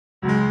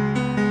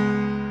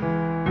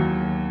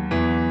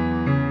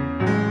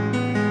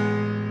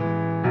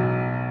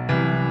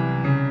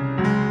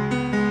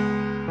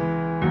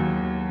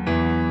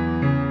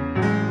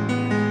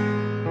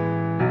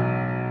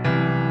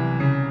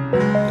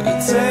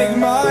take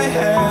my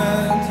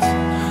hand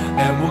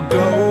and we'll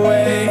go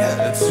away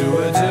to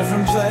a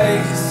different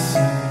place,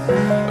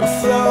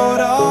 float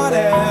on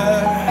air,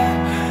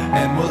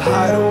 and we'll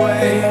hide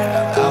away.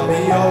 I'll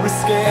be your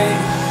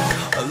escape.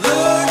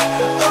 Look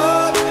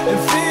up and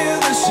feel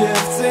the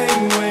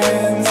shifting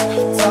winds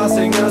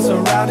tossing us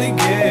around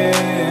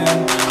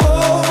again.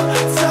 Hold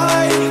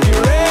tight, get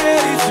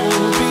ready to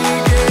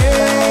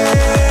begin,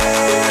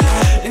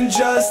 and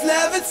just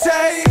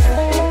levitate.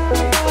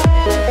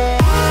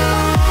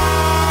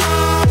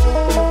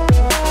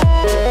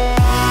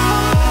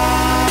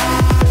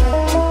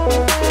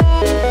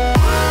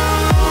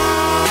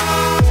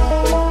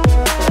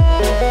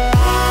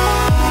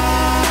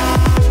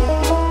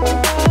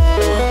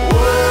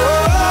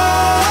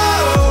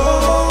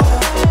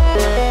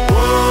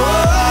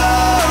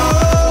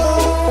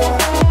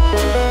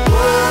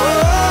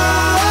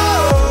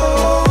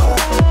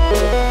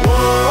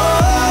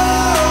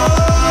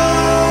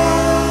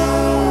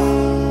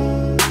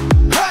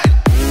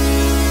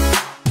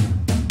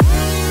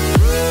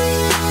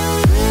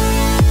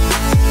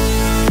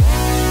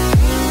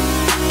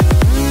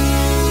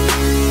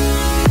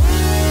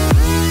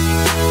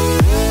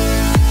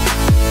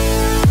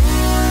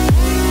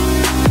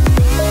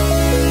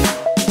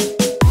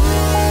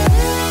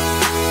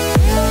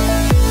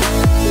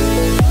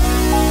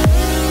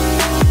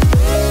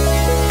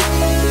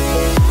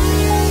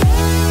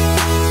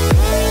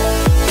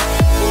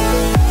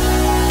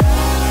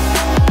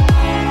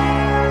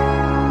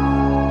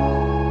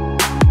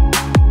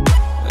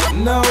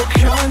 No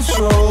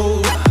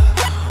control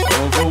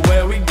over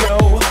where we go,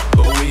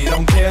 but we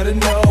don't care to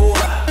know.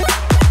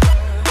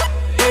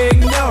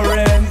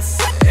 Ignorance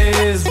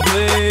is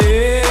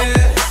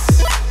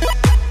bliss.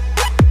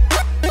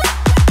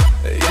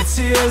 Your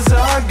tears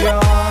are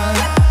gone,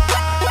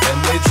 and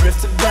they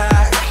drifted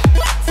back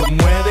from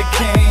where they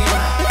came,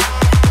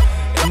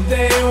 and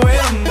they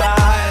will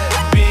not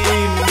be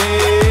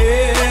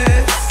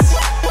missed.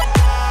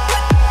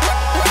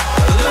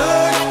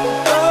 Look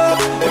up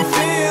and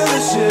feel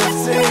the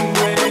shifting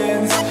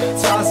winds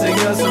tossing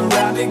us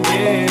around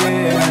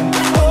again.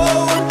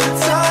 Hold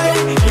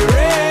tight, get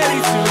ready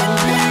to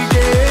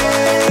begin,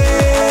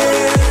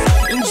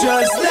 and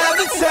just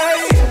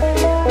levitate.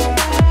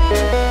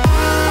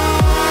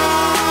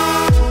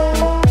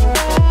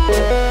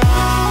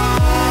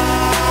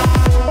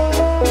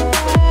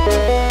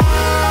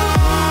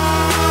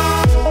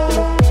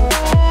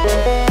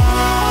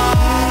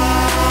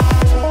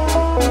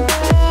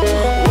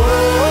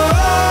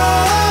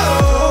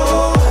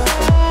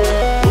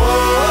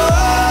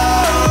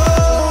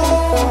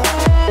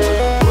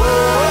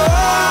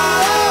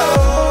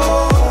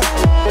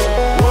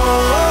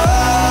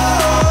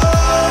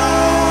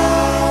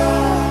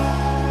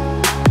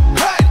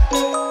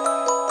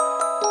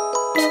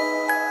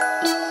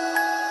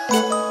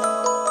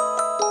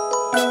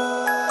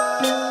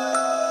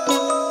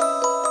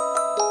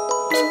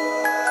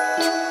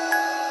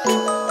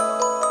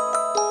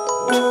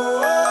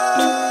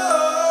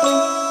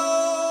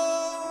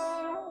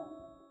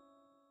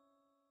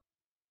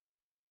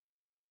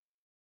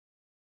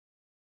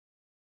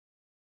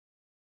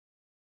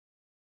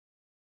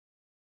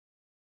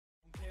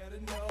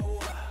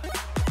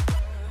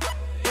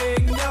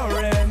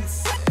 Ignorance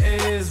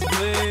is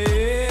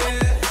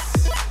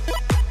bliss.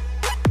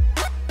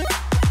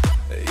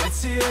 Your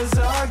tears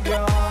are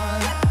gone.